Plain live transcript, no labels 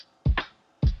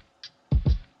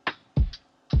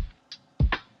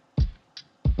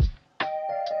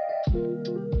Hi,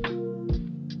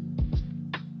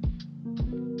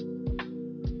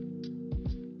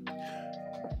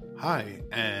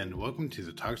 and welcome to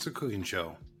the Toxic Cooking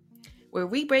Show, where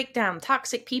we break down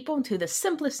toxic people into the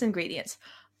simplest ingredients.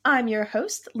 I'm your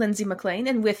host, Lindsay McLean,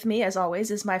 and with me, as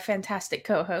always, is my fantastic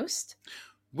co-host.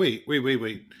 Wait.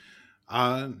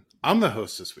 I'm the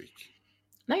host this week.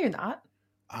 No, you're not.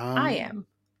 I am.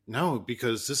 No,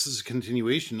 because this is a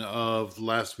continuation of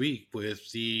last week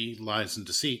with the lies and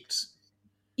deceits.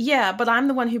 Yeah, but I'm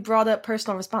the one who brought up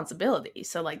personal responsibility,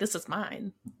 so, this is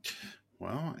mine.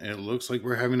 Well, it looks like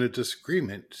we're having a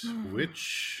disagreement,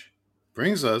 which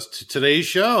brings us to today's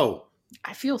show.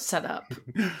 I feel set up.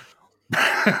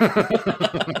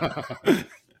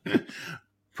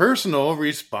 Personal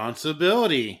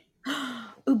responsibility.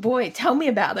 Oh boy, tell me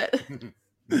about it.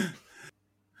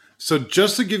 So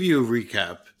just to give you a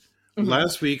recap,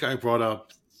 last week I brought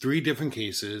up 3 different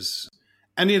cases,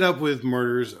 ended up with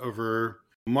murders over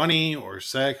money or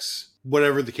sex,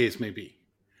 whatever the case may be.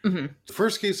 The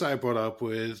first case I brought up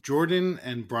with Jordan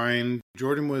and Brian.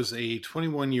 Jordan was a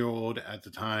 21-year-old at the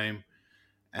time,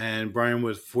 and Brian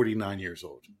was 49 years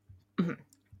old.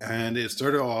 And it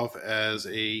started off as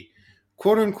a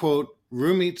quote-unquote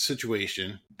roommate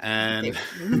situation. And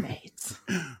roommates.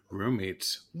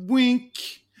 Roommates.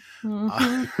 Wink.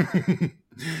 And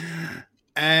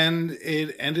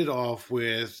it ended off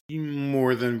with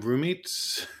more than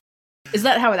roommates. Is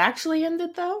that how it actually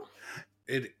ended, though?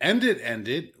 It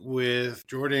ended with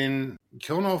Jordan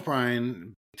killing off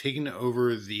Brian, taking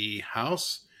over the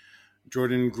house.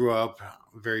 Jordan grew up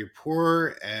very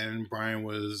poor, and Brian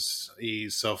was a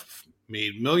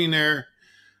self-made millionaire,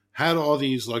 had all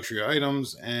these luxury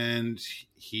items, and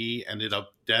he ended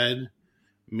up dead.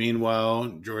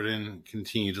 Meanwhile, Jordan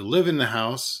continued to live in the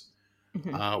house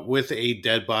with a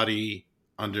dead body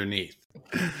underneath.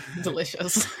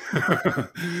 Delicious.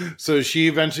 So she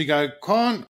eventually got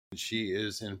caught. She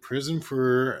is in prison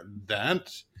for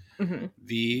that.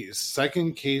 The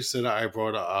second case that I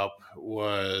brought up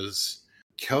was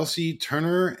Kelsey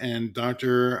Turner and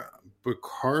Dr.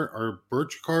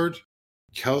 Burchard.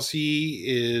 Kelsey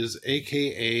is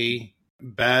AKA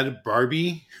Bad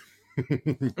Barbie.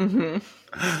 Oh,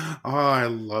 I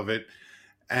love it.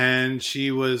 And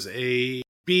she was a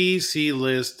BC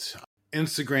list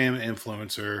Instagram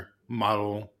influencer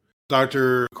model.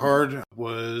 Dr. Card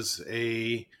was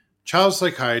a child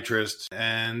psychiatrist,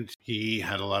 and he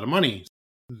had a lot of money.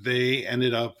 They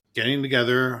ended up getting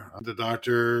together. The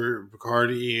Dr.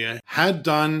 Picard had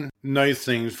done nice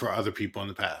things for other people in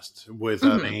the past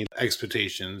without any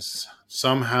expectations.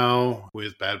 Somehow,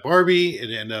 with Bad Barbie,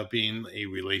 it ended up being a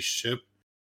relationship.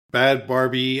 Bad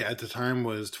Barbie at the time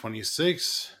was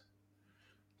 26.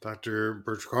 Dr.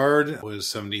 Burchard was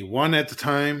 71 at the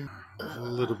time. A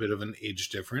little bit of an age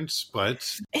difference,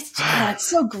 but... It's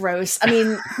so gross. I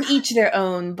mean, each their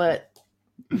own, but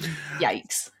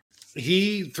yikes.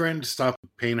 He threatened to stop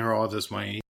paying her all this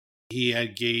money. He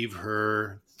had gave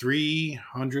her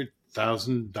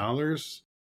 $300,000.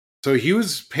 So he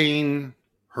was paying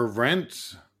her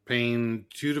rent, paying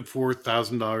 $2,000 to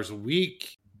 $4,000 a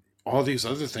week, all these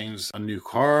other things, a new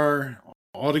car.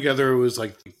 Altogether, it was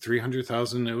like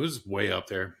 $300,000. It was way up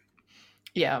there.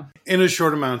 Yeah. In a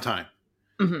short amount of time.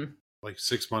 Like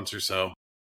 6 months or so.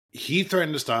 He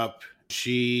threatened to stop.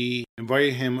 She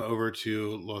invited him over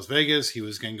to Las Vegas. He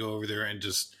was going to go over there and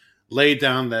just lay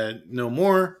down that no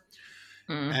more.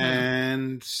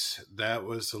 And that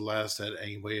was the last that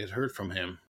anybody had heard from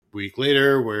him. A week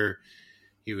later, where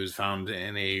he was found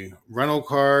in a rental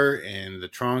car in the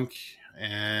trunk,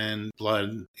 and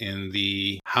blood in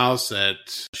the house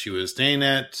that she was staying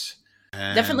at.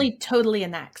 And definitely totally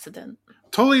an accident.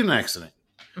 Totally an accident.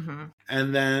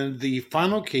 And then the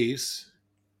final case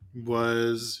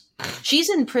was... She's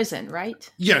in prison, right?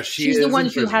 Yeah, she's the one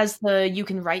who has the... You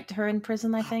can write to her in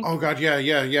prison, I think. Oh, God, yeah.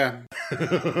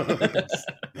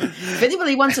 If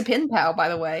anybody wants a pen pal, by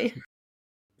the way.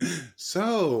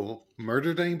 So,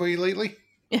 murdered anybody lately?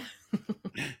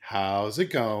 How's it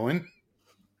going?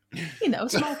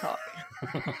 Small talk.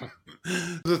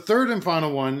 The third and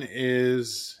final one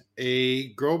is a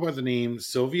girl by the name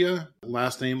Sylvia.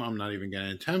 Last name I'm not even going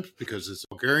to attempt because it's a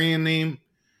Bulgarian name.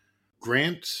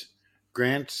 Grant.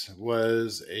 Grant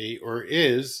was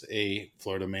is a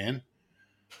Florida man.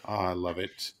 Oh, I love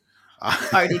it.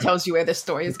 Already tells you where this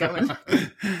story is going.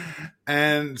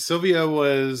 And Sylvia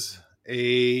is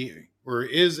a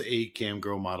cam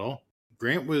girl model.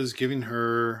 Grant was giving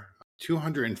her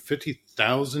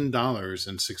 $250,000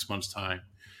 in 6 months' time.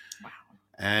 Wow.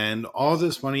 And all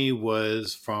this money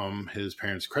was from his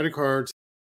parents' credit cards.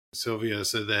 Sylvia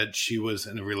said that she was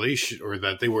in a relation, or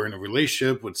that they were in a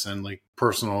relationship, would send like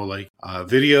personal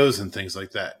videos and things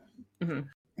like that.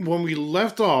 Mm-hmm. When we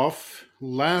left off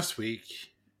last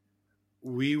week,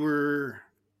 we were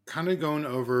kind of going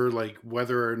over like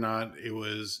whether or not it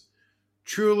was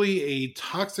truly a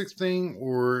toxic thing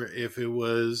or if it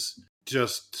was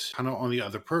just kind of on the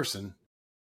other person.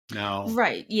 Now,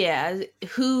 right, yeah,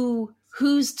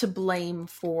 who's to blame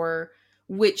for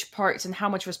which parts and how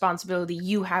much responsibility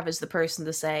you have as the person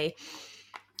to say,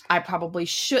 I probably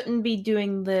shouldn't be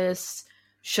doing this.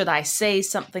 Should I say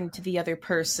something to the other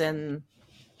person?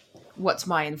 What's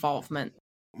my involvement?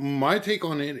 My take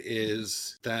on it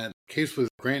is that case with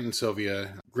Grant and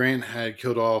Sylvia, Grant had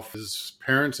killed off his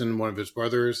parents and one of his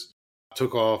brothers,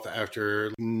 took off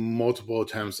after multiple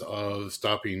attempts of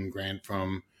stopping Grant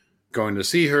from going to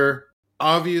see her.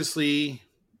 Obviously,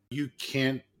 you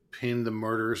can't pin the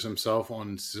murders himself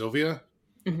on Sylvia.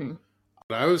 Mm-hmm.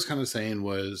 What I was kind of saying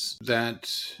was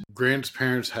that Grant's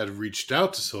parents had reached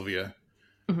out to Sylvia,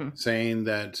 mm-hmm. saying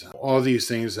that all these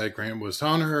things that Grant was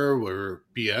telling her were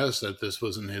BS, that this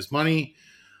wasn't his money,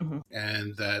 mm-hmm.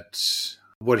 and that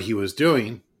what he was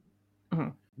doing.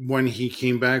 Mm-hmm. When he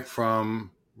came back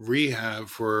from rehab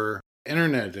for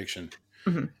internet addiction.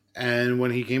 Mm-hmm. And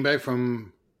when he came back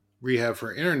from rehab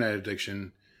for internet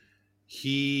addiction,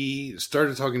 he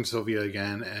started talking to Sylvia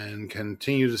again and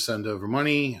continued to send over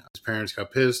money. His parents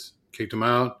got pissed, kicked him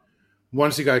out.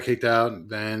 Once he got kicked out,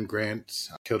 then Grant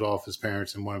killed off his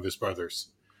parents and one of his brothers.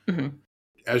 Mm-hmm.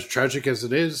 As tragic as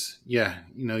it is, yeah,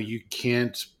 you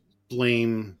can't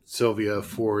blame Sylvia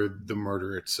for the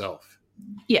murder itself.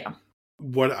 Yeah.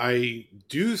 What I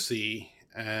do see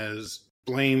as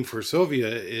blame for Sylvia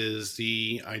is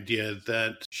the idea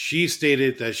that she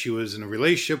stated that she was in a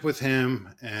relationship with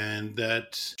him and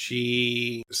that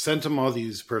she sent him all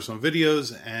these personal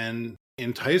videos and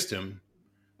enticed him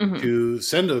mm-hmm. to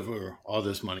send over all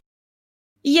this money.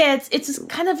 Yeah, it's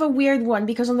kind of a weird one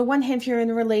because on the one hand, if you're in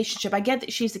a relationship, I get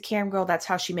that she's a cam girl. That's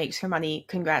how she makes her money.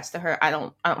 Congrats to her. I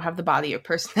don't have the body or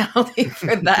personality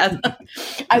for that.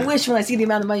 I wish when I see the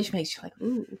amount of money she makes, you're like,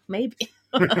 ooh, maybe.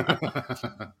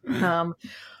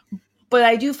 But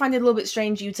I do find it a little bit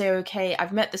strange. You'd say, okay,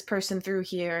 I've met this person through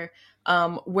here.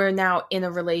 We're now in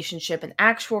a relationship, an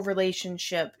actual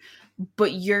relationship,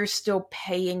 but you're still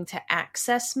paying to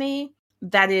access me.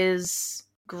 That is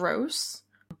gross.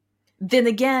 Then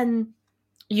again,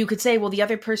 you could say, well, the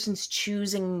other person's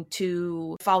choosing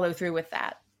to follow through with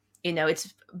that.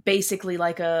 It's basically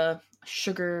like a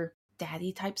sugar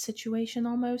daddy type situation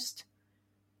almost.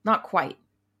 Not quite.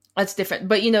 That's different.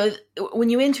 But,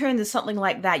 when you enter into something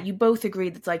like that, you both agree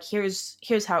that's like,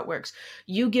 here's how it works.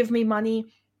 You give me money,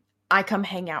 I come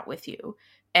hang out with you.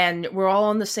 And we're all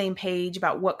on the same page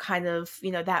about what kind of,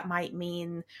 that might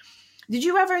mean. Did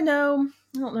you ever know,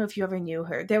 I don't know if you ever knew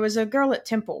her, there was a girl at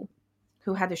Temple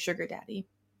who had a sugar daddy.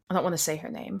 I don't want to say her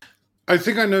name. I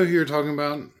think I know who you're talking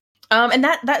about. And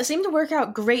that seemed to work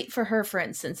out great for her, for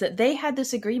instance, that they had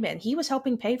this agreement. He was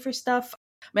helping pay for stuff.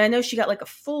 I mean, I know she got like a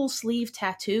full sleeve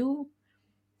tattoo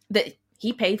that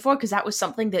he paid for because that was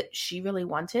something that she really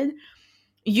wanted.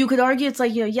 You could argue it's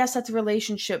like, yes, that's a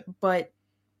relationship, but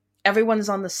everyone is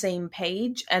on the same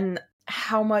page. And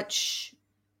how much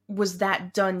was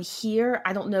that done here?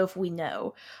 I don't know if we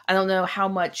know. I don't know how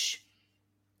much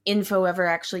info ever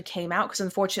actually came out because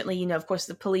unfortunately, of course,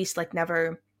 the police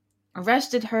never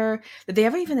arrested her. Did they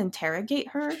ever even interrogate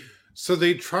her? So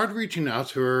they tried reaching out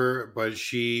to her, but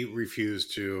she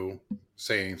refused to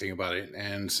say anything about it.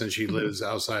 And since she lives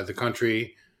outside the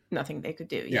country, nothing they could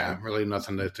do. Yeah, really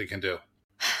nothing that they can do.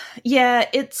 Yeah,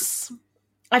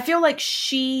 I feel like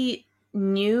she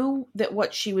knew that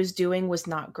what she was doing was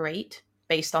not great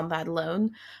based on that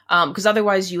alone. Because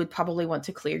otherwise you would probably want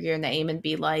to clear your name and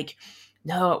be like,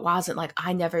 no, it wasn't.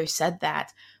 I never said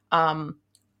that.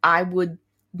 I would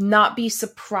not be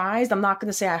surprised. I'm not going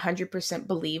to say I 100%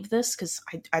 believe this because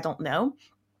I don't know.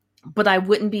 But I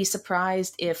wouldn't be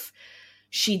surprised if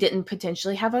she didn't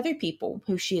potentially have other people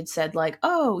who she had said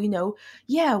oh,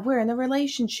 yeah, we're in a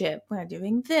relationship. We're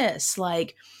doing this.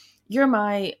 You're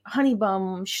my honey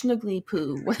bum, schnuggly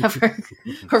poo, whatever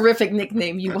horrific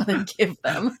nickname you want to give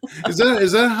them. Is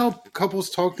that how couples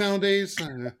talk nowadays?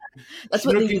 That's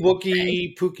Snooky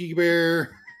Wookie, Pookie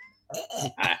Bear.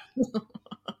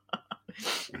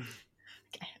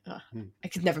 I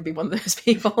could never be one of those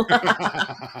people.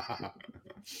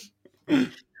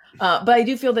 But I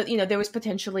do feel that,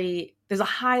 there's a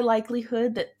high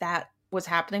likelihood that was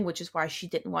happening, which is why she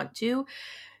didn't want to.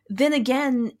 Then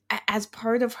again, as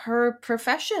part of her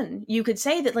profession, you could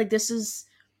say that this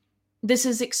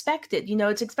is expected.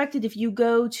 It's expected if you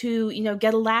go to,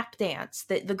 get a lap dance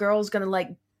that the girl's going to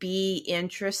be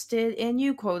interested in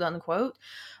you, quote unquote.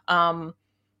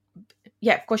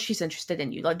 Yeah, of course she's interested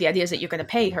in you. Like, the idea is that you're going to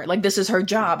pay her. Like, this is her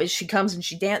job, is she comes and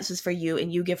she dances for you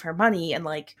and you give her money and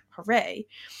like, hooray.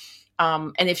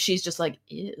 And if she's just like,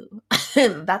 ew,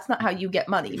 that's not how you get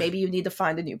money. Maybe you need to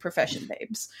find a new profession,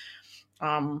 babes.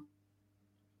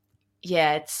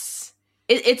 Yeah,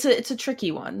 it's a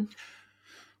tricky one.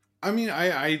 I mean,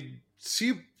 I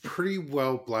see pretty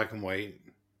well black and white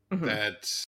that,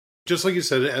 just like you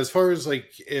said, as far as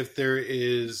like if there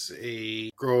is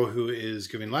a girl who is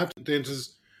giving lap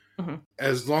dances,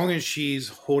 as long as she's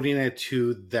holding it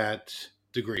to that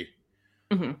degree,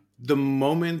 the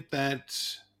moment that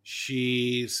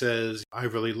she says, I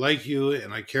really like you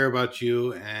and I care about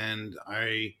you and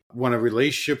I want a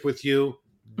relationship with you,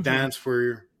 that's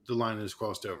where the line is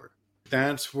crossed over.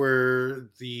 That's where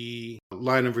the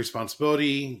line of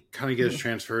responsibility kind of gets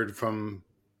transferred from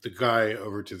the guy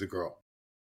over to the girl.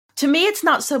 To me, it's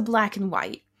not so black and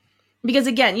white. Because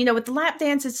again, you know, with the lap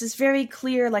dance, it's just very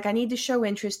clear, like, I need to show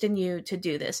interest in you to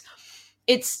do this.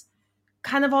 It's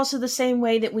kind of also the same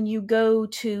way that when you go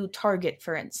to Target,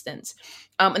 for instance,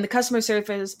 and the customer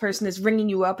service person is ringing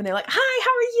you up and they're like, hi, how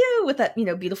are you? With that, you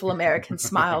know, beautiful American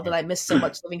smile that I miss so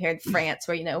much living here in France,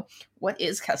 where, you know, what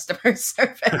is customer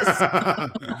service?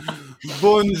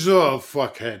 Bonjour,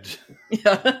 fuckhead.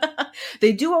 Yeah.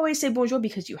 They do always say bonjour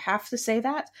because you have to say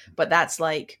that, but that's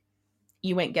like,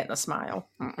 you ain't getting a smile.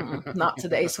 Not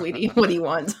today, sweetie. What do you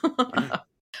want?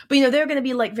 But, you know, they're going to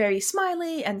be like very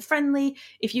smiley and friendly.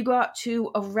 If you go out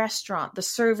to a restaurant, the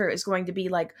server is going to be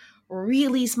like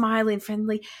really smiley and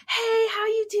friendly. Hey, how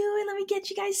you doing? Let me get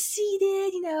you guys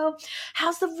seated. You know,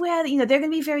 how's the weather? You know, they're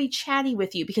going to be very chatty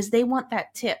with you because they want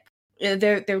that tip.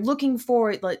 They're looking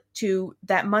forward like to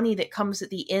that money that comes at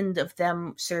the end of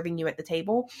them serving you at the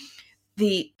table.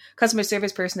 The customer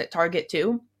service person at Target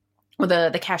too, or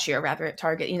the cashier rather at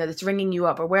Target, you know, that's ringing you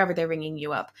up or wherever they're ringing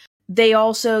you up. They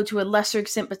also, to a lesser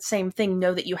extent, but same thing,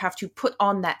 know that you have to put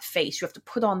on that face. You have to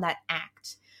put on that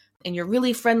act. And you're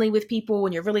really friendly with people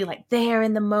and you're really like there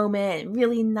in the moment and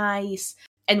really nice.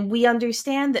 And we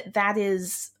understand that that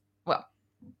is, well,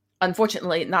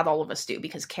 unfortunately, not all of us do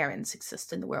because Karens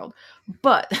exist in the world.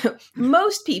 But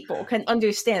most people can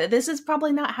understand that this is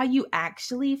probably not how you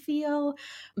actually feel.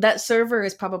 That server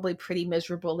is probably pretty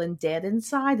miserable and dead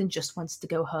inside and just wants to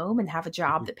go home and have a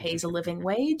job that pays a living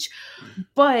wage.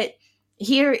 But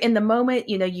here in the moment,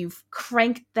 you know, you've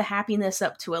cranked the happiness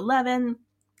up to 11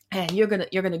 and you're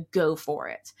gonna go for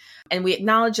it. And we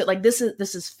acknowledge that like this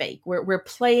is fake. We're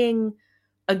playing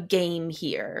a game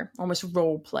here, almost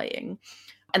role playing.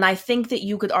 And I think that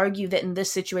you could argue that in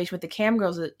this situation with the cam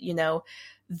girls, you know,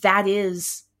 that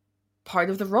is part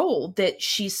of the role, that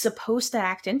she's supposed to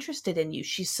act interested in you.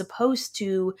 She's supposed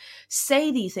to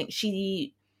say these things.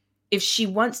 If she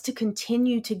wants to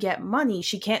continue to get money,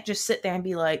 she can't just sit there and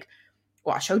be like,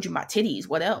 well, I showed you my titties.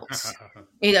 What else?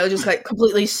 You know, just like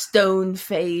completely stone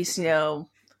face, you know,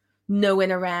 no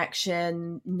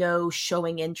interaction, no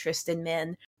showing interest in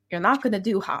men. You're not going to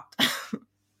do hot.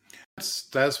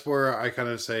 That's where I kind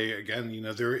of say, again, you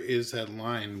know, there is that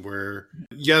line where,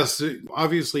 yes,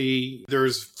 obviously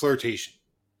there's flirtation.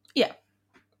 Yeah.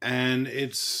 And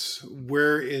it's,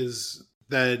 where is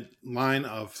that line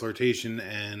of flirtation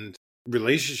and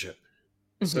relationship?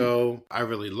 So I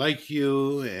really like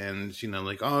you and, you know,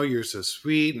 like, oh, you're so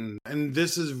sweet. And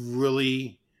this is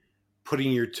really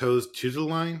putting your toes to the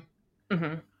line,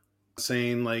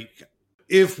 saying like,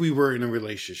 if we were in a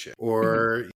relationship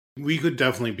or we could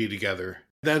definitely be together.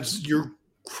 You're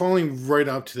crawling right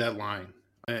up to that line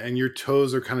and your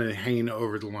toes are kind of hanging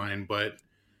over the line, but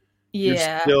you're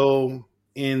still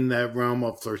in that realm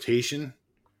of flirtation.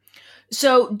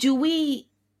 So do we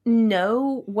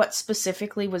know what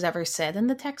specifically was ever said in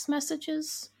the text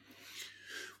messages?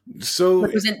 So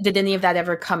like, did any of that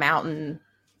ever come out and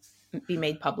be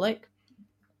made public?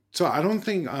 So I don't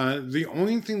think the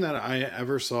only thing that I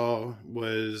ever saw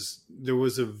was there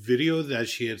was a video that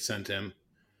she had sent him,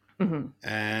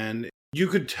 and you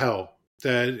could tell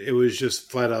that it was just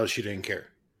flat out she didn't care.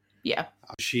 Yeah.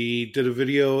 She did a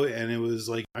video and it was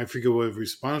like, I forget what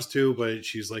response to, but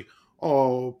she's like,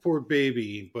 oh, poor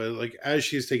baby. But like as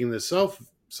she's taking the self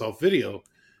video,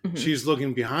 she's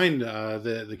looking behind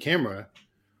the camera.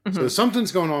 So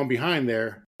something's going on behind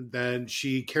there that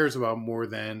she cares about more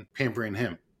than pampering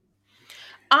him.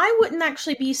 I wouldn't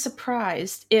actually be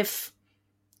surprised if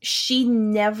she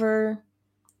never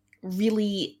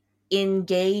really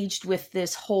engaged with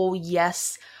this whole,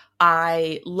 yes,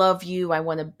 I love you, I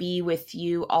want to be with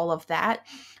you, all of that.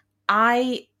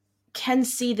 I can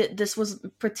see that this was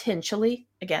potentially,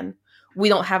 again, We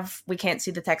can't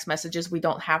see the text messages. We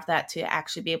don't have that to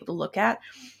actually be able to look at.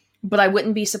 But I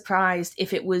wouldn't be surprised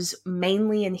if it was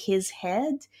mainly in his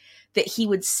head that he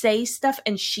would say stuff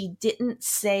and she didn't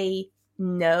say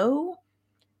no.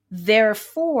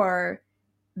 Therefore,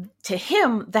 to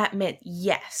him, that meant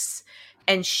yes.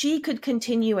 And she could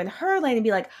continue in her lane and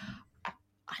be like, I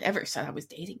never said I was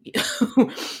dating you.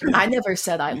 I never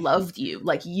said I loved you.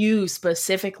 Like, you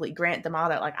specifically, Grant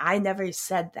D'Amato, like, I never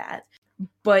said that.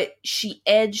 But she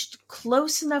edged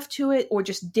close enough to it or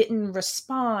just didn't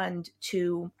respond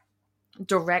to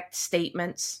direct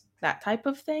statements, that type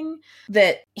of thing,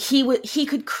 that he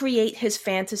could create his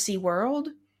fantasy world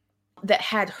that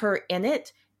had her in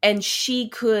it, and she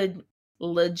could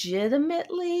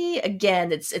legitimately,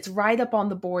 again, it's right up on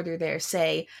the border there,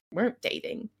 say, we're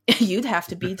dating. You'd have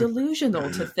to be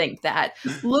delusional to think that.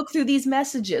 Look through these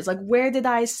messages. Like, where did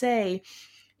I say,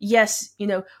 yes,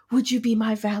 would you be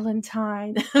my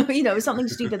Valentine? Something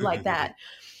stupid like that.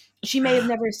 She may have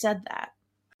never said that.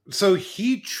 So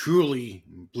he truly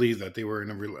believed that they were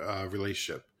in a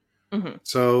relationship. Mm-hmm.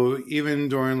 So even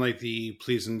during like the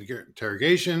police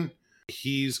interrogation,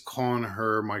 he's calling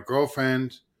her my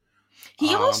girlfriend.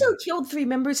 He also killed 3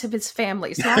 members of his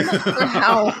family, so I'm not sure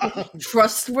how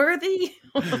trustworthy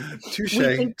we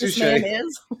think this man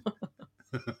is.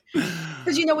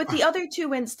 Because, with the other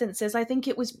 2 instances, I think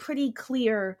it was pretty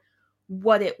clear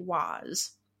what it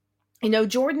was.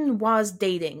 Jordan was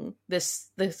dating this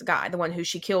guy, the one who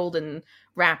she killed and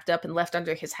wrapped up and left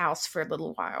under his house for a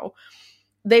little while.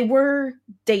 They were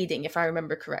dating, if I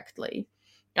remember correctly.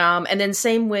 And then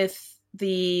same with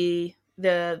the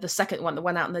second one, the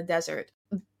one out in the desert.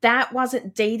 That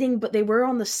wasn't dating, but they were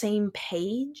on the same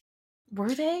page. Were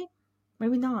they?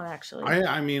 Maybe not, actually.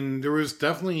 I mean, there was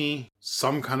definitely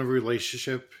some kind of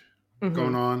relationship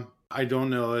going on. I don't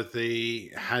know if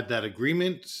they had that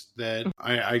agreement that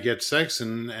I get sex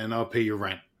and I'll pay your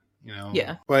rent,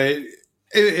 Yeah. But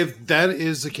if that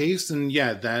is the case, then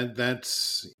yeah,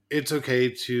 it's okay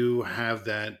to have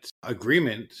that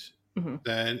agreement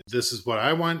that this is what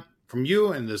I want from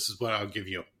you and this is what I'll give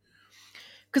you.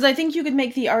 Because I think you could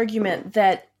make the argument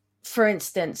that, for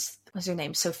instance, what's her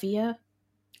name? Sophia?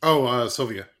 Oh,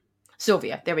 Sylvia.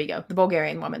 Sylvia, there we go. The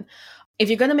Bulgarian woman. If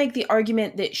you're going to make the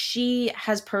argument that she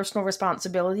has personal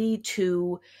responsibility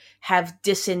to have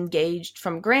disengaged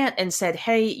from Grant and said,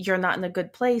 hey, you're not in a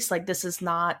good place, like this is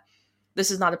not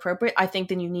appropriate, I think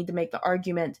then you need to make the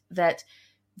argument that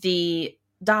the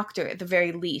doctor, at the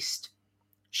very least,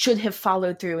 should have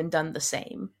followed through and done the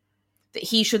same. That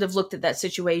he should have looked at that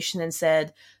situation and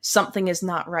said, something is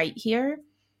not right here.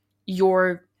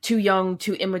 You're too young,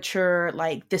 too immature,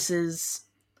 like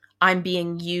I'm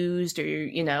being used,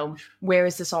 or, where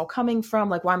is this all coming from?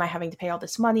 Like, why am I having to pay all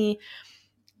this money?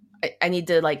 I need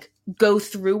to, like, go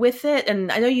through with it.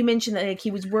 And I know you mentioned that, like,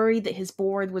 he was worried that his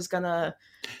board was going to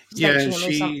sanction him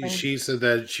or something. She said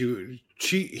that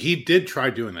he did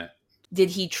try doing that. Did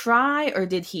he try or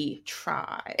did he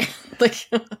try? Like,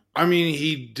 I mean,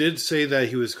 he did say that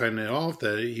he was cutting it off,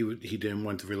 that he didn't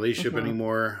want the relationship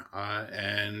anymore.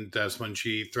 And that's when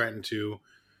she threatened to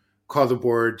call the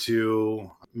board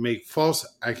to make false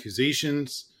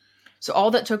accusations. So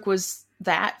all that took was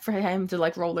that for him to,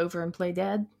 like, roll over and play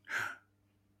dead?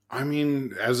 I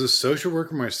mean, as a social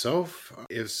worker myself,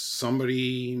 if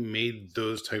somebody made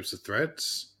those types of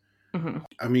threats,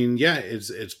 I mean, yeah,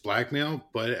 it's blackmail,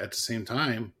 but at the same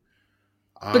time.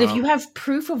 But if you have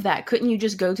proof of that, couldn't you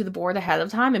just go to the board ahead of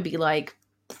time and be like,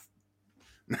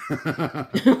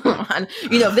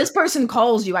 if this person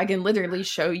calls you, I can literally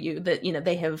show you that,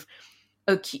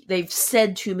 they've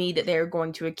said to me that they're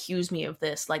going to accuse me of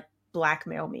this, like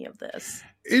blackmail me of this.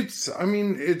 It's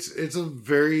a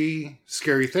very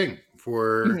scary thing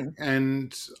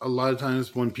and a lot of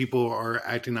times when people are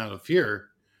acting out of fear,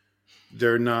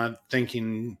 they're not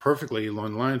thinking perfectly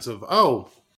along the lines of, oh,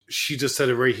 she just said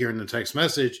it right here in the text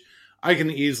message. I can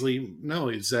easily know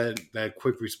it's that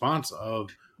quick response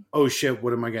of, oh shit,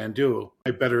 what am I going to do?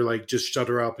 I better just shut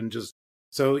her up and just.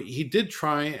 So he did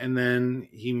try, and then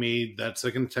he made that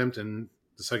second attempt, and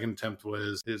the second attempt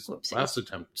was his last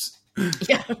attempt.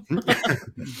 Yeah.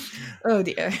 Oh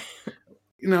dear.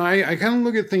 I kind of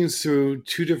look at things through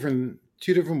two different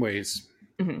ways,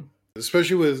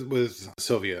 especially with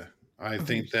Sylvia. I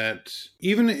think that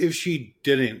even if she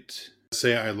didn't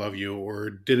say I love you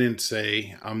or didn't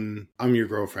say I'm your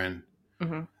girlfriend,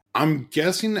 I'm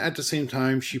guessing at the same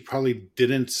time she probably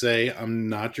didn't say I'm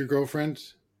not your girlfriend.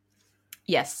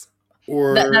 Yes.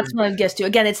 Or that's what I guess too.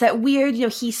 Again, it's that weird,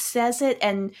 he says it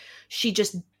and she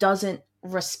just doesn't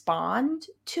respond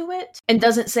to it and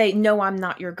doesn't say, no, I'm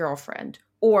not your girlfriend,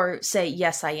 or say,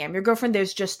 yes, I am your girlfriend.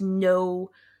 There's just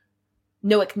no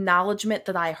no acknowledgement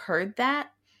that I heard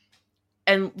that.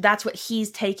 And that's what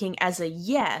he's taking as a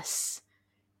yes.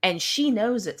 And she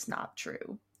knows it's not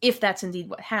true, if that's indeed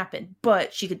what happened.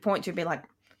 But she could point to and be like,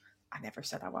 I never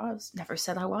said I was, never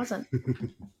said I wasn't.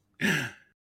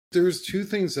 There's two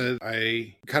things that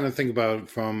I kind of think about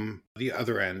from the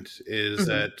other end is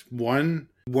that one,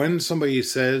 when somebody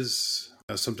says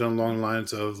something along the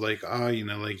lines of like,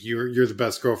 like you're the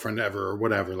best girlfriend ever or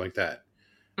whatever like that.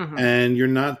 And you're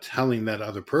not telling that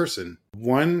other person.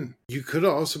 One, you could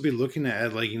also be looking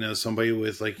at like, somebody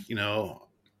with like,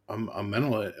 a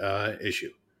mental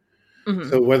issue.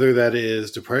 So whether that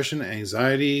is depression,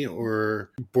 anxiety,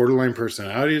 or borderline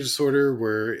personality disorder,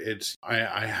 where it's,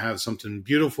 I have something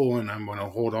beautiful and I'm going to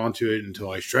hold on to it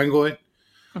until I strangle it.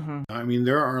 I mean,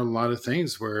 there are a lot of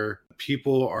things where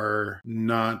people are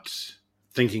not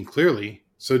thinking clearly.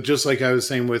 So just like I was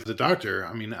saying with the doctor,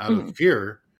 I mean, out of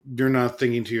fear, you're not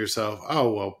thinking to yourself,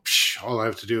 oh, well, all I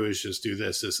have to do is just do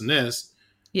this, this, and this.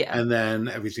 Yeah. And then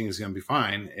everything is going to be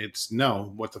fine. It's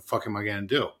no, what the fuck am I going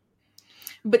to do?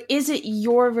 But is it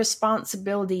your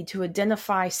responsibility to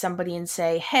identify somebody and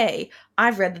say, hey,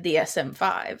 I've read the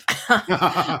DSM-5.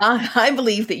 I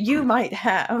believe that you might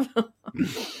have.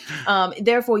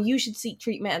 Therefore, you should seek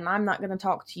treatment, and I'm not going to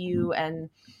talk to you, and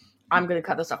I'm going to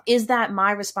cut this off. Is that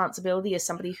my responsibility as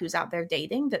somebody who's out there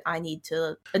dating, that I need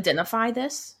to identify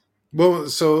this? Well,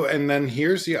 and then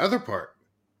here's the other part.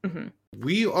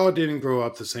 We all didn't grow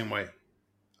up the same way.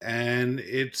 And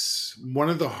it's one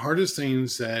of the hardest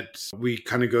things that we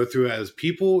kind of go through as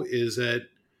people is that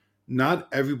not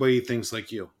everybody thinks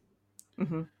like you.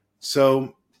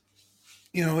 So,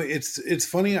 it's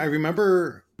funny. I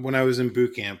remember when I was in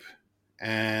boot camp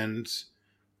and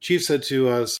Chief said to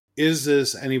us, is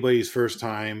this anybody's first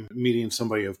time meeting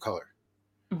somebody of color?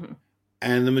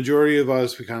 And the majority of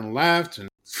us, we kind of laughed and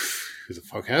who the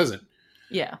fuck hasn't?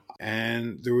 Yeah.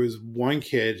 And there was one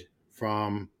kid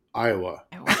from Iowa.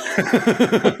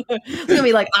 It's gonna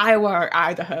be like Iowa or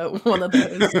Idaho, one of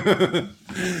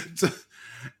those.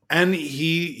 And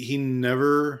he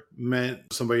never met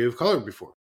somebody of color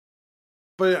before.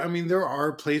 But I mean, there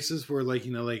are places where like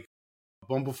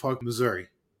Bumblefuck, Missouri.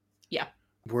 Yeah.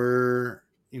 Where,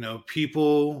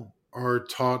 people are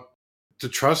taught to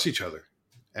trust each other.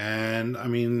 And I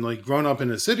mean, like growing up in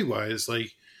a city wise,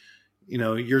 like,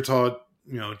 you're taught,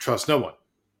 trust no one.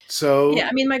 So yeah,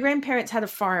 I mean, my grandparents had a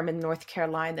farm in North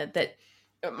Carolina that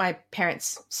my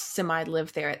parents semi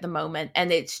live there at the moment,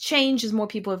 and it's changed as more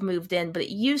people have moved in. But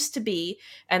it used to be,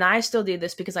 and I still do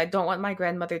this because I don't want my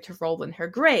grandmother to roll in her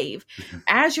grave.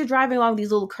 As you're driving along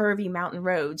these little curvy mountain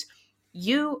roads,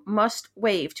 you must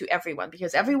wave to everyone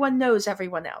because everyone knows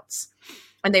everyone else.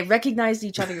 And they recognized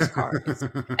each other's cars.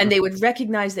 And they would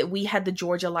recognize that we had the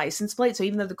Georgia license plate. So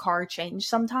even though the car changed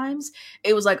sometimes,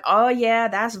 it was like, oh yeah,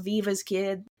 that's Viva's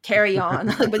kid. Carry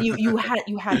on. But you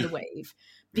had to wave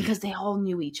because they all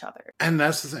knew each other. And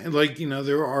that's the thing. Like,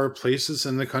 there are places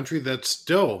in the country that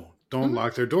still don't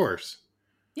lock their doors.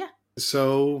 Yeah.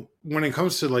 So when it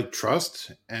comes to like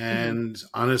trust and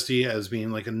honesty as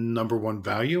being like a number one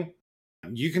value,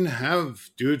 you can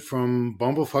have dude from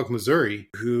Bumblefuck, Missouri,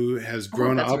 who has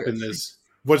grown up in this.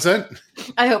 What's that?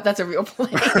 I hope that's a real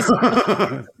place.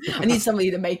 I need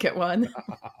somebody to make it one.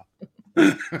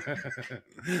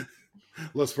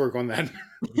 Let's work on that.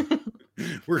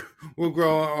 We'll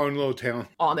grow our own little town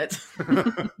on it.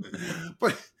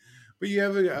 But you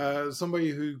have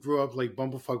somebody who grew up like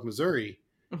Bumblefuck, Missouri,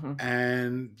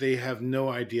 and they have no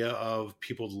idea of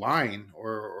people lying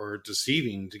or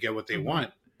deceiving to get what they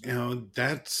want.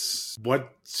 That's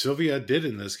what Sylvia did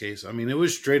in this case. I mean, it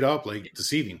was straight up like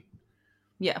deceiving.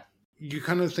 Yeah. You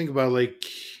kind of think about like,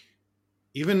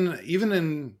 even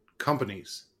in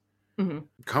companies,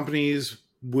 companies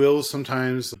will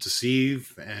sometimes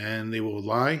deceive and they will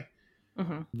lie.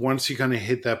 Once you kind of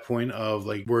hit that point of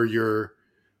like where you're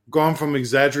gone from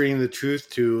exaggerating the truth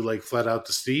to like flat out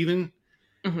deceiving,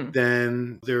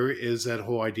 then there is that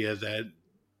whole idea that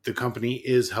the company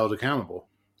is held accountable.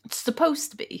 It's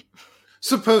supposed to be.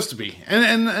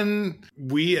 And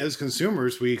we as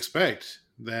consumers, we expect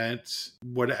that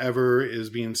whatever is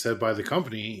being said by the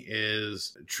company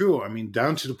is true. I mean,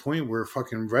 down to the point where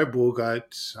fucking Red Bull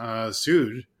got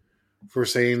sued for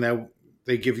saying that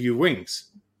they give you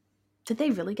wings. Did they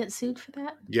really get sued for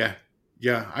that? Yeah.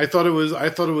 I thought it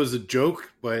was a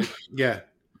joke, but yeah.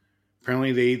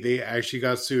 Apparently, they actually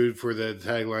got sued for the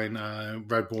tagline,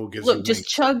 Red Bull gives you wings. Just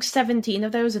chug 17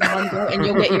 of those in one go, and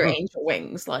you'll get your angel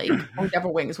wings, or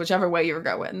devil wings, whichever way you're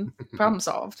going. Problem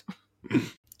solved.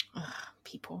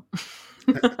 People.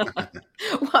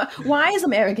 Why, as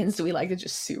Americans, do we like to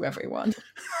just sue everyone?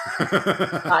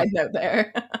 Side note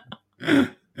there.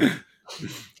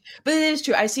 But it is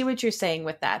true. I see what you're saying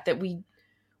with that we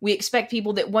expect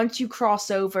people that once you cross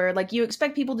over, like you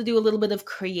expect people to do a little bit of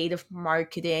creative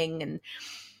marketing and,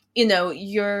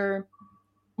 you're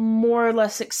more or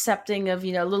less accepting of,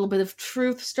 a little bit of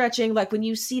truth stretching. Like when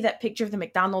you see that picture of the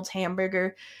McDonald's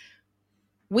hamburger,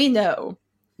 we know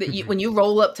that when you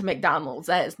roll up to McDonald's,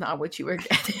 that is not what you were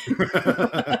getting.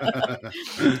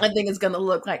 I think it's going to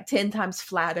look like 10 times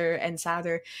flatter and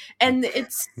sadder. And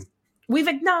we've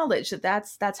acknowledged that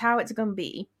that's how it's going to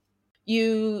be.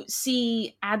 You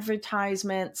see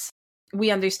advertisements. We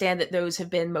understand that those have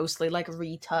been mostly like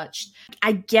retouched.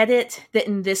 I get it that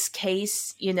in this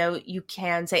case, you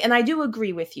can say, and I do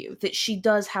agree with you that she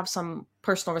does have some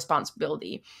personal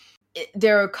responsibility.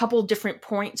 There are a couple different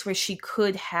points where she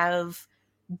could have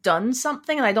done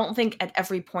something, and I don't think at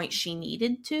every point she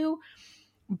needed to.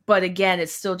 But again,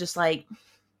 it's still just like,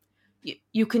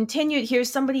 you continue. Here's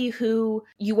somebody who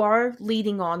you are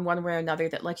leading on one way or another,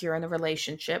 that like you're in a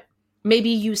relationship. Maybe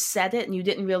you said it and you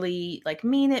didn't really like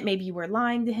mean it. Maybe you were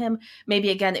lying to him.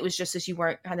 Maybe again, it was just as you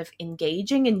weren't kind of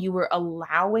engaging and you were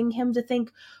allowing him to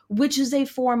think, which is a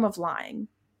form of lying.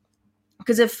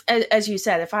 Because if, as you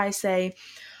said, if I say,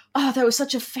 oh, that was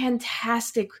such a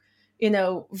fantastic,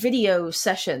 video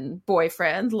session,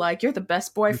 boyfriend, like you're the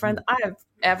best boyfriend I've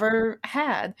ever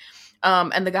had.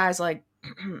 And the guy's like,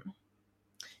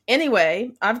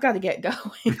 anyway, I've got to get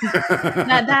going.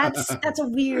 That's a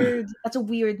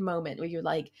weird moment where you're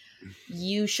like,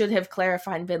 you should have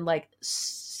clarified and been like,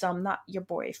 so I'm not your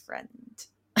boyfriend.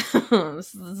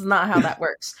 This is not how that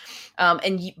works.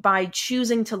 And by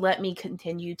choosing to let me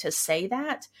continue to say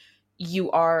that,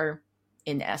 you are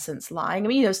in essence lying. I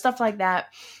mean, stuff like that.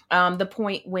 The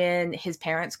point when his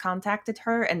parents contacted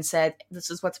her and said, this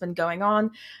is what's been going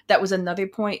on. That was another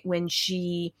point when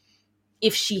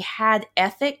if she had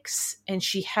ethics and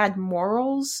she had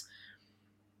morals,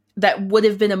 that would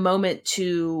have been a moment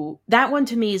that one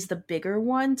to me is the bigger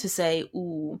one to say,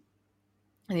 ooh,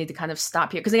 I need to kind of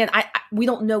stop here. Because again, we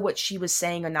don't know what she was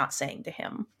saying or not saying to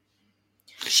him.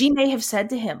 She may have said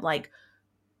to him, like,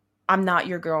 I'm not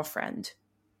your girlfriend,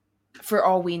 for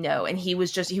all we know. And he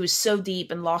was so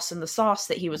deep and lost in the sauce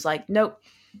that he was like, nope,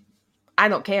 I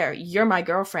don't care. You're my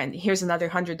girlfriend. Here's another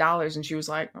 $100. And she was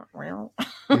like, well,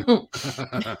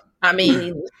 I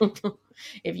mean,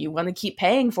 if you want to keep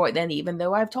paying for it, then even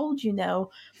though I've told you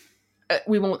no,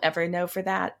 we won't ever know for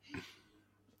that.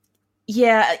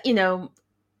 Yeah,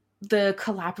 the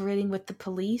collaborating with the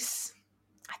police,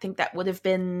 I think that would have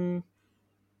been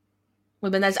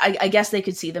nice. I guess they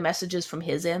could see the messages from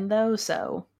his end, though,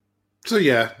 so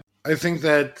yeah, I think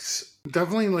that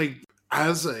definitely, like,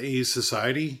 as a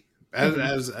society,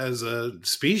 as a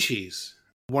species,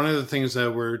 one of the things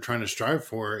that we're trying to strive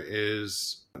for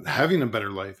is having a better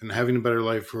life, and having a better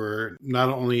life for not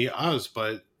only us,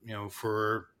 but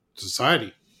for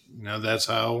society. That's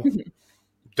how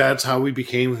we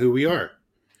became who we are.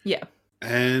 Yeah.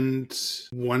 And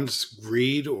once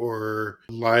greed or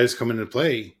lies come into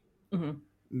play,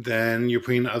 then you're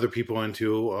putting other people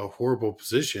into a horrible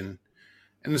position.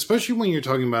 And especially when you're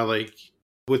talking about, like,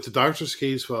 with the doctor's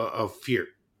case of fear.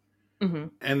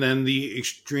 And then the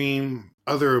extreme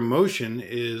other emotion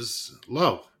is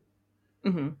love.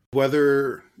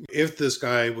 Whether, if this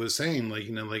guy was saying, like,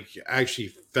 like, actually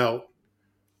felt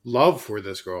love for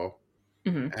this girl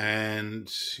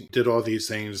and did all these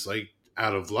things, like,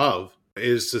 out of love,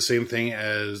 is the same thing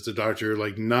as the doctor,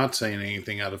 like, not saying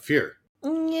anything out of fear.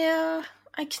 Yeah,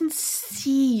 I can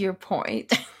see your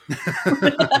point.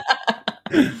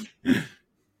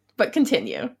 But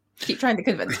continue. Keep trying to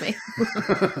convince me.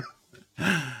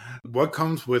 What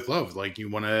comes with love? Like, you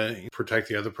want to protect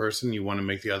the other person. You want to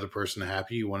make the other person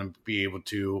happy. You want to be able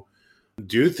to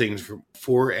do things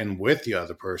for and with the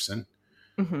other person.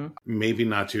 Maybe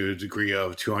not to a degree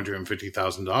of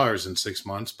 $250,000 in 6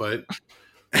 months, but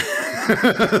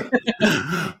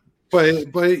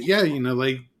but yeah,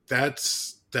 like,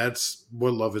 that's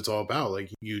what love is all about.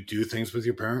 Like, you do things with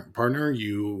your partner,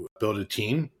 you build a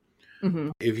team.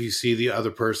 If you see the other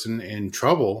person in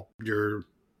trouble, you're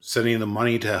sending the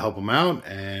money to help them out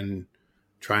and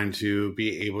trying to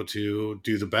be able to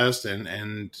do the best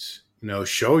and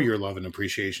show your love and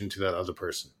appreciation to that other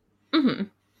person.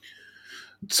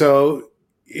 So,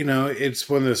 it's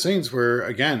one of those things where,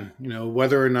 again,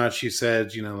 whether or not she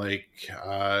said, like,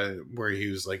 where he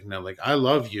was like, like, I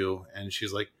love you. And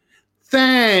she's like,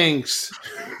 thanks.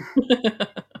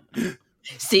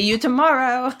 See you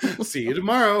tomorrow. See you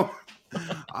tomorrow.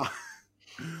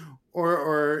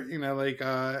 Or like,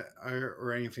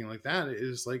 or anything like that.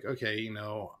 Is like, okay,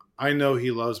 I know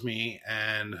he loves me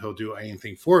and he'll do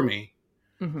anything for me.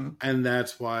 Mm-hmm. And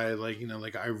that's why, like,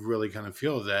 I really kind of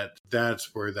feel that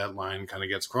that's where that line kind of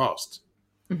gets crossed.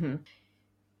 Mm-hmm.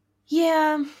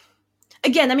 Yeah.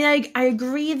 Again, I mean, I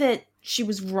agree that she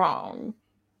was wrong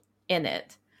in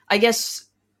it. I guess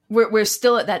we're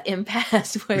still at that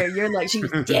impasse where you're like, she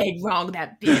was dead wrong,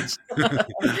 that bitch.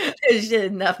 She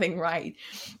did nothing right.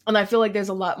 And I feel like there's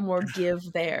a lot more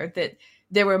give there, that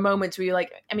there were moments where you're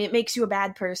like, I mean, it makes you a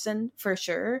bad person for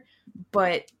sure,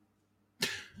 but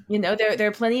there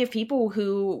are plenty of people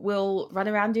who will run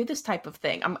around and do this type of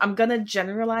thing. I'm gonna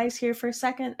generalize here for a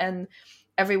second, and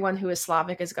everyone who is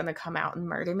Slavic is gonna come out and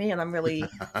murder me. And I'm really,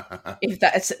 if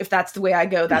that's the way I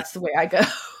go, that's the way I go.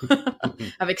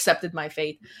 I've accepted my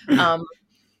fate.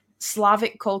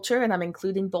 Slavic culture, and I'm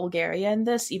including Bulgaria in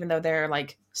this, even though they're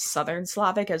like Southern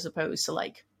Slavic as opposed to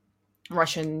like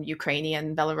Russian,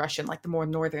 Ukrainian, Belarusian, like the more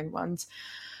northern ones.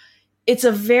 It's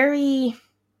a very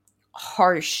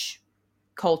harsh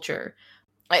culture.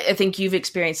 I think you've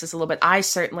experienced this a little bit. I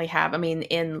certainly have. I mean,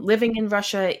 in living in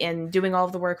Russia, in doing all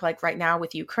of the work like right now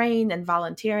with Ukraine and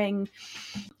volunteering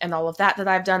and all of that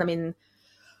I've done. I mean,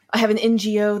 I have an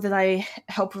NGO that I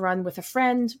help run with a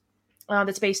friend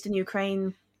that's based in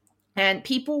Ukraine. And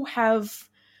people have,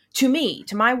 to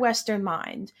my Western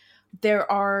mind, there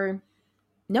are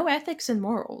no ethics and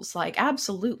morals, like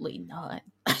absolutely none.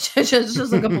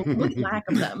 just like a complete lack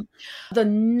of them. The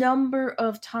number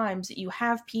of times that you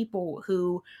have people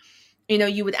who,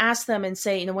 you would ask them and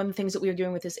say, one of the things that we were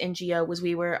doing with this NGO was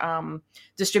we were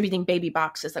distributing baby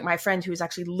boxes. Like my friend who was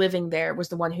actually living there was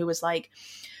the one who was like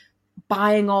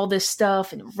buying all this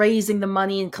stuff and raising the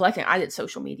money and collecting. I did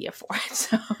social media for it.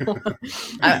 So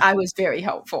I was very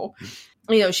helpful.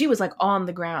 She was like on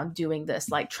the ground doing this,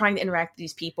 like trying to interact with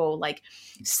these people, like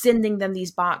sending them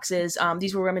these boxes.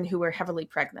 These were women who were heavily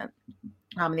pregnant.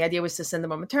 And the idea was to send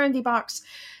them a maternity box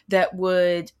that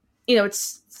would,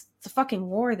 it's a fucking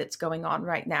war that's going on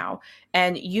right now.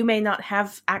 And you may not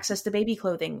have access to baby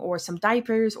clothing or some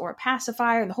diapers or a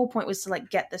pacifier. And the whole point was to like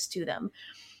get this to them.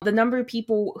 The number of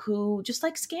people who just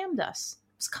like scammed us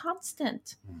was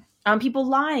constant. People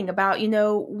lying about,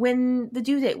 when the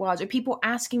due date was, or people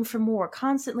asking for more,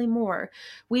 constantly more.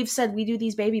 We've said we do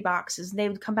these baby boxes, and they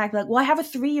would come back like, well, I have a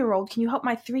 3-year-old. Can you help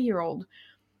my 3-year-old?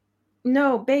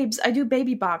 No, babes, I do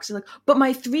baby boxes. Like, but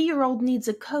my 3-year-old needs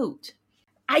a coat.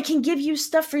 I can give you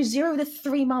stuff for 0 to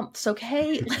 3 months,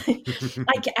 okay?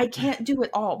 I can't do it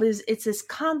all. But it's this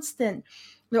constant,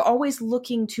 they're always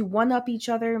looking to one-up each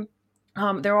other.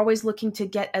 They're always looking to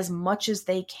get as much as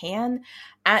they can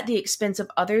at the expense of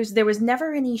others. There was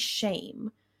never any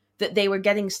shame that they were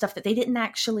getting stuff that they didn't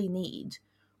actually need,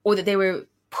 or that they were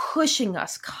pushing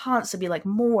us constantly, like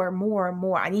more, more,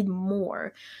 more. I need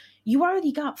more. You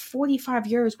already got 45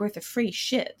 euros worth of free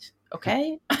shit,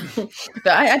 okay?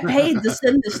 I paid to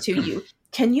send this to you.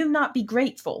 Can you not be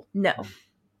grateful? No.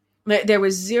 There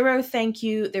was zero thank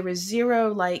you. There was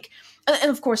zero like,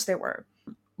 and of course there were.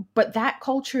 But that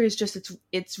culture is just,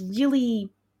 it's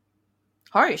really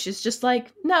harsh. It's just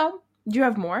like, no, do you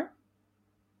have more?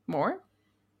 More?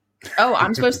 Oh,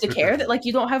 I'm supposed to care that like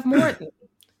you don't have more?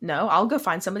 No, I'll go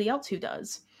find somebody else who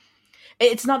does.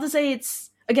 It's not to say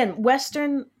it's, again,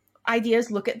 Western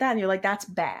ideas look at that and you're like, that's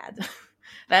bad.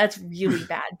 That's really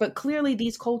bad. But clearly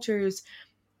these cultures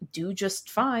do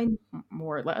just fine,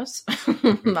 more or less.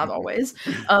 Not always.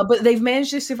 But they've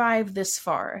managed to survive this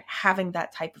far, having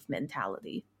that type of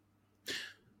mentality.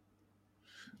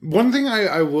 One thing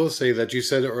I will say that you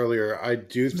said earlier, I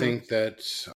do think that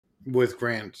with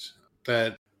Grant,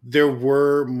 that there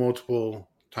were multiple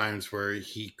times where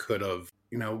he could have,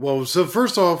 so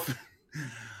first off,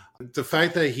 the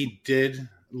fact that he did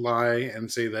lie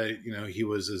and say that, he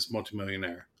was this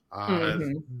multimillionaire,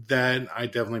 that I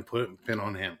definitely put a pin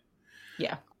on him.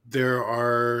 Yeah. There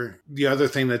are the other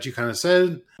thing that you kind of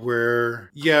said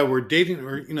where, yeah, we're dating,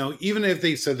 or, even if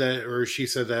they said that, or she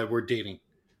said that we're dating,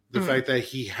 the fact that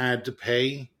he had to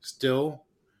pay still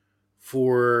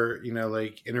for,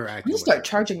 like interacting. You start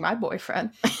charging my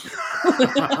boyfriend.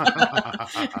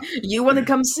 You want to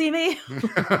come see me?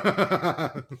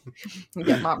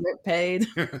 Get my rent paid.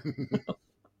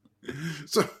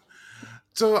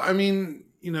 So, I mean,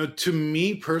 to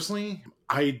me personally,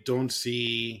 I don't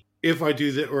see if I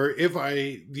do that, or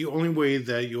the only way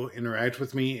that you'll interact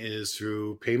with me is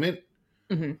through payment,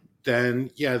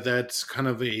 then yeah, that's kind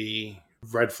of a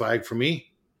red flag for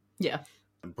me. Yeah.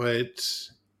 But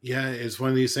yeah, it's one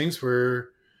of these things where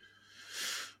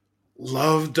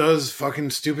love does fucking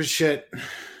stupid shit.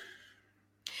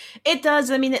 It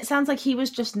does. I mean, it sounds like he was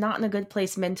just not in a good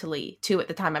place mentally too at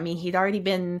the time. I mean, he'd already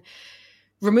been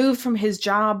removed from his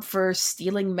job for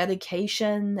stealing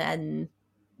medication and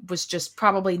was just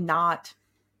probably not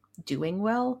doing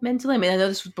well mentally. I mean, I know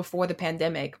this was before the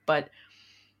pandemic, but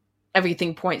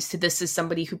everything points to this as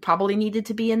somebody who probably needed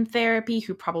to be in therapy,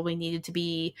 who probably needed to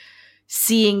be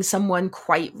seeing someone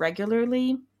quite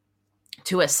regularly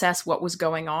to assess what was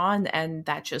going on, and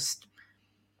that just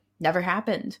never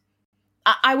happened.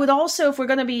 I would also, if we're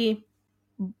going to be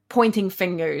pointing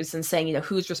fingers and saying,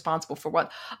 who's responsible for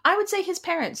what, I would say his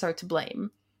parents are to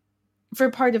blame for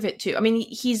part of it too. I mean,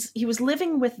 he was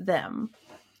living with them,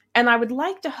 and I would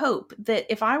like to hope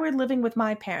that if I were living with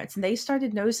my parents and they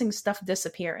started noticing stuff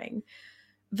disappearing,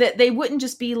 that they wouldn't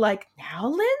just be like, now,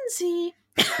 Lindsay,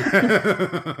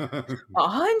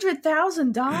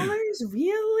 $100,000,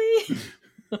 really?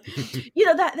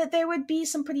 That there would be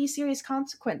some pretty serious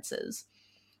consequences.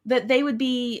 That they would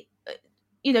be,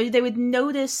 they would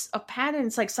notice a pattern.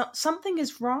 It's like something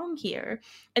is wrong here.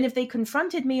 And if they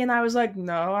confronted me and I was like,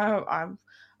 no,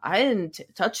 I didn't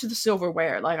touch the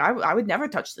silverware. Like I would never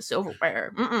touch the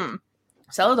silverware.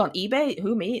 Sell it on eBay?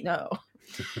 Who, me? No.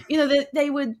 They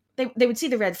would see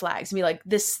the red flags and be like,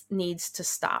 this needs to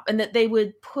stop. And that they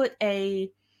would put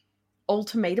a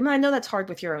ultimatum. And I know that's hard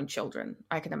with your own children,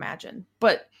 I can imagine.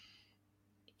 But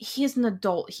he is an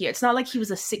adult here. It's not like he was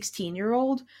a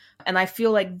 16-year-old. And I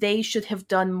feel like they should have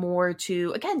done more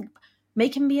to, again,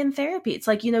 make him be in therapy. It's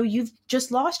like, you've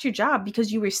just lost your job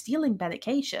because you were stealing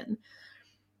medication.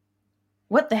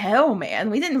 What the hell, man?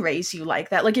 We didn't raise you like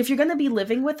that. Like, if you're going to be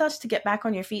living with us to get back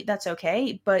on your feet, that's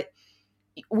okay. But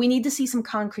we need to see some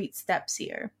concrete steps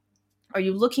here. Are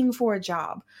you looking for a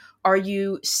job? Are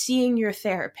you seeing your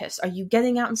therapist? Are you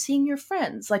getting out and seeing your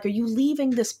friends? Like, are you leaving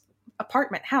this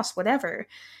apartment, house, whatever,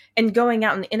 and going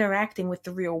out and interacting with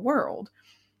the real world?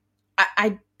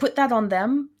 I put that on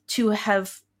them to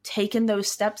have taken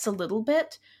those steps a little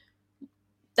bit.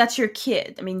 That's your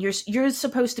kid. I mean, you're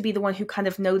supposed to be the one who kind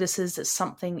of notices that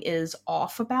something is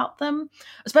off about them,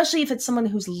 especially if it's someone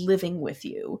who's living with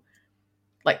you,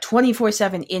 like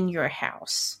 24/7 in your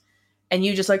house. And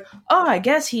you just like, oh, I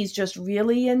guess he's just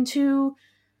really into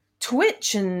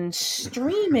Twitch and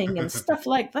streaming and stuff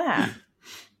like that.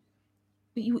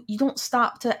 But you don't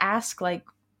stop to ask, like,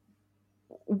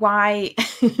 why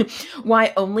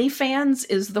OnlyFans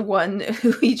is the one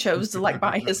who he chose to like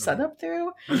buy his setup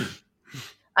through.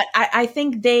 I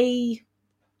think they,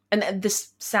 and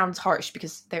this sounds harsh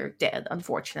because they're dead,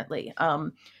 unfortunately.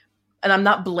 And I'm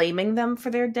not blaming them for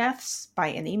their deaths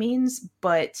by any means,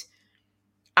 but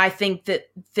I think that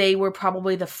they were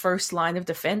probably the first line of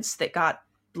defense that got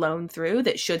blown through,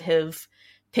 that should have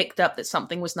picked up that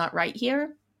something was not right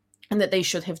here, and that they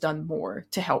should have done more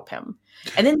to help him.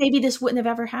 And then maybe this wouldn't have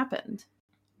ever happened.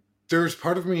 There's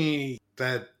part of me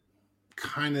that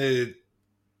kind of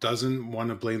doesn't want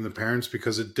to blame the parents,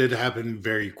 because it did happen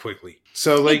very quickly.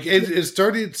 So like it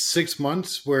started 6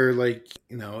 months where, like,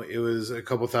 it was a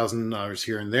couple $1,000s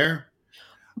here and there.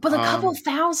 But a couple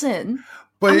thousand.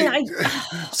 But I mean,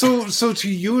 so to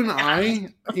you and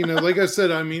I, like I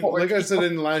said, like I said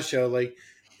in the last show, like,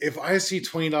 if I see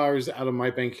 $20 out of my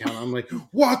bank account, I'm like,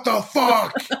 what the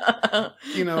fuck?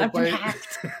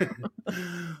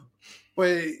 But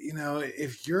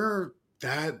if you're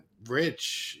that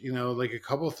rich, like a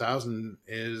couple thousand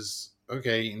is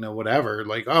okay, whatever.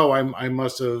 Like, oh, I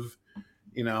must have,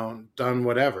 done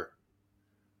whatever.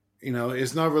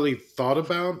 It's not really thought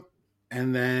about.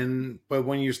 And then, but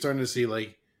when you're starting to see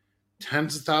like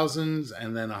tens of thousands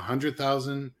and then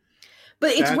 100,000.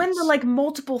 But it's when the like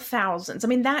multiple thousands. I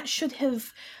mean, that should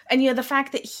have, and the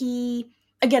fact that he,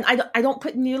 again, I don't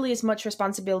put nearly as much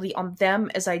responsibility on them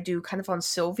as I do kind of on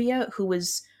Sylvia, who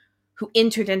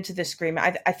entered into this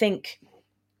agreement. I think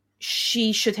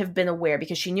she should have been aware,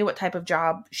 because she knew what type of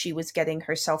job she was getting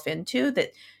herself into,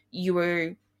 that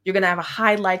you're going to have a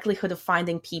high likelihood of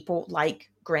finding people like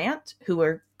Grant who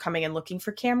are coming and looking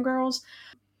for cam girls.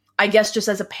 I guess just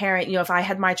as a parent, if I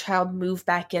had my child move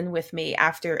back in with me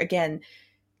after, again,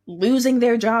 losing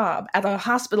their job at a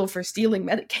hospital for stealing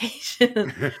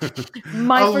medication.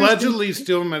 Allegedly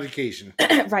stealing medication.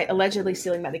 Right, allegedly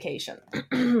stealing medication.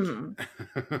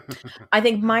 I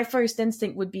think my first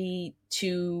instinct would be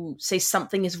to say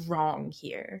something is wrong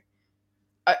here.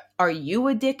 Are you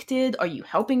addicted? Are you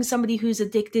helping somebody who's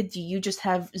addicted? Do you just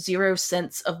have zero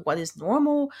sense of what is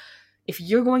normal? If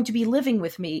you're going to be living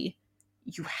with me,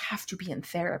 you have to be in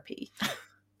therapy.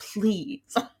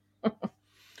 Please.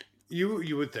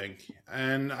 You would think.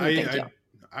 And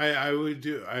I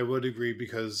would agree,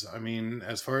 because I mean,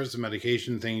 as far as the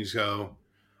medication things go,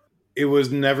 it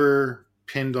was never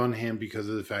pinned on him because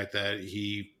of the fact that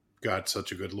he got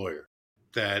such a good lawyer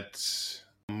that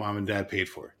mom and dad paid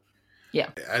for.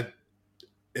 Yeah.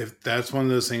 If that's one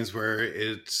of those things where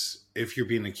it's, if you're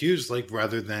being accused, like,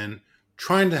 rather than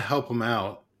trying to help him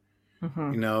out,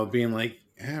 Mm-hmm. You know, being like,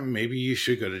 maybe you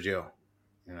should go to jail.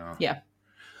 You know. Yeah.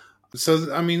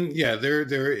 So I mean, yeah,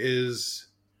 there is.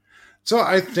 So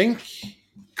I think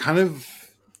kind of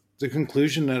the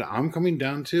conclusion that I'm coming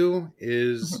down to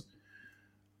is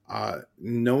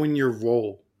knowing your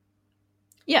role.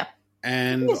 Yeah.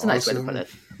 And That's a nice also, way to put it.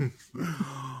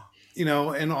 you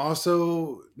know, and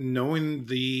also knowing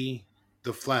the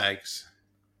flags,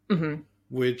 Mm-hmm.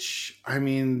 which I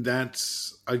mean,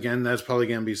 that's probably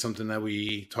going to be something that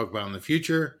we talk about in the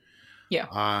future.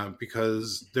 Yeah.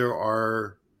 Because there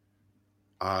are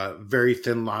very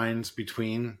thin lines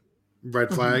between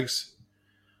red flags,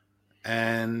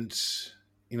 and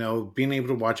you know, being able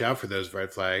to watch out for those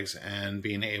red flags and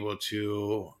being able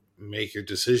to make your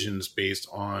decisions based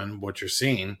on what you're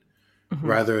seeing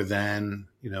rather than,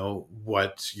 you know,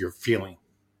 what you're feeling.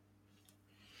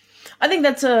 I think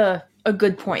that's a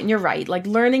good point. And you're right. Like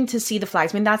learning to see the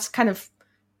flags. I mean, that's kind of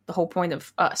the whole point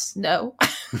of us. No.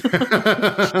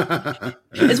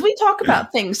 As we talk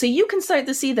about things, so you can start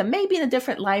to see them maybe in a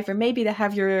different life, or maybe to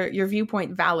have your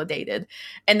viewpoint validated.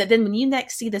 And that then when you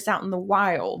next see this out in the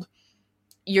wild,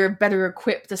 you're better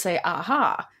equipped to say,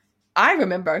 aha, I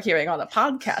remember hearing on a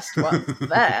podcast once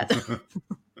that.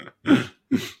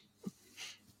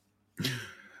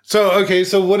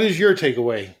 So what is your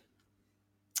takeaway?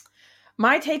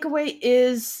 My takeaway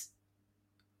is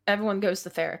everyone goes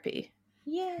to therapy.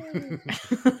 Yay.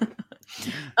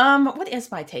 What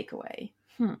is my takeaway?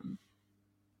 And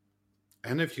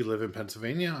if you live in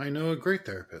Pennsylvania, I know a great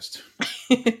therapist.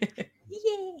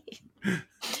 Yay.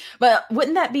 But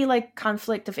wouldn't that be like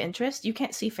conflict of interest? You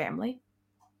can't see family.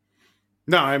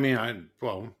 No, I mean,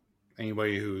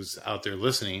 anybody who's out there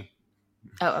listening.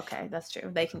 Oh, okay. That's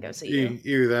true. They can go see you.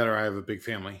 Either that or I have a big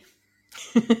family.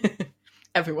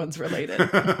 Everyone's related.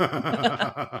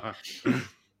 I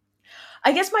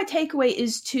guess my takeaway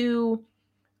is to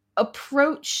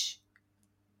approach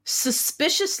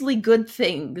suspiciously good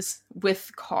things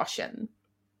with caution.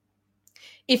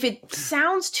 If it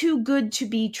sounds too good to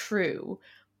be true,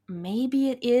 maybe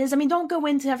it is. I mean, don't go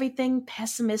into everything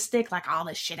pessimistic, like, oh,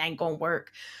 this shit ain't gonna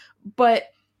work.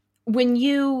 But when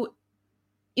you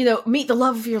meet the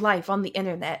love of your life on the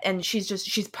internet, and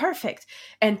she's perfect,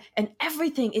 and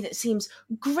everything, it seems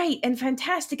great and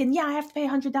fantastic, and yeah, I have to pay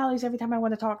 $100 every time I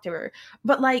want to talk to her.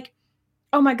 But like,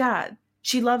 oh my God,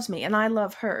 she loves me and I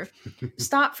love her.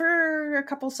 Stop for a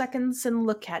couple seconds and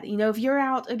look at it. You know, if you're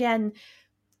out again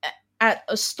at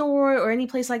a store or any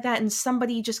place like that, and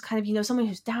somebody just kind of, you know, someone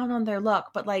who's down on their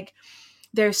luck, but like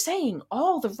they're saying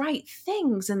all the right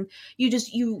things, and you've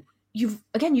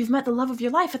met the love of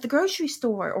your life at the grocery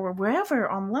store or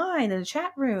wherever, online in a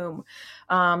chat room,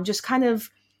 just kind of,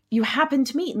 you happen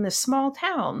to meet in this small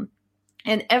town,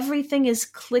 and everything is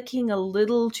clicking a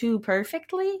little too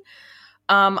perfectly.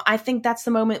 I think that's the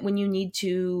moment when you need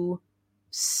to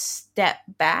step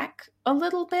back a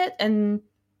little bit and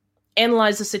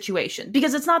analyze the situation.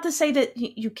 Because it's not to say that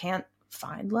you can't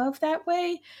find love that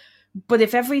way, but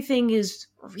if everything is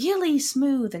really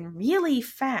smooth and really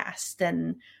fast,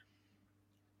 then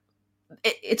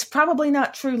it's probably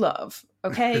not true love,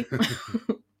 okay?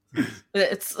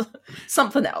 It's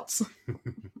something else.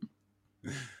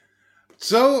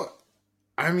 So,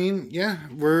 I mean, yeah,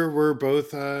 we're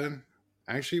both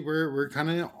actually we're kind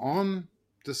of on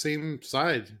the same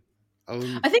side.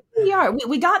 I think we are.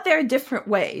 We got there different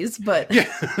ways, but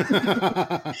yeah.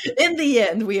 In the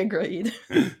end, we agreed.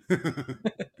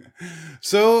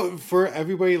 So, for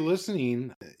everybody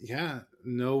listening, yeah,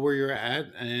 know where you're at,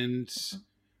 and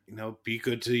you know, be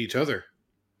good to each other.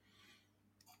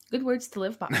 Good words to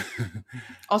live by.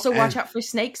 Also, watch out for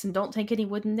snakes and don't take any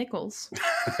wooden nickels.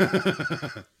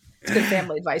 It's good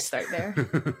family advice right there.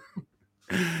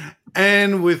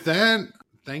 And with that,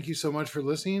 thank you so much for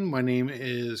listening. My name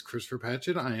is Christopher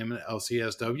Patchett. I am an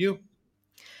LCSW.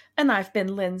 And I've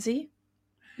been Lindsay,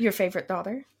 your favorite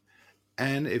daughter.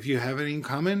 And if you have any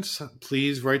comments,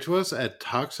 please write to us at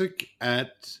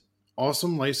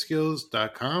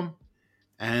toxic@awesomelifeskills.com.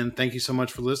 And thank you so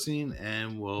much for listening,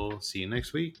 and we'll see you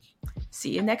next week.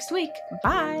 See you next week.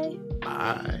 Bye.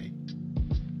 Bye.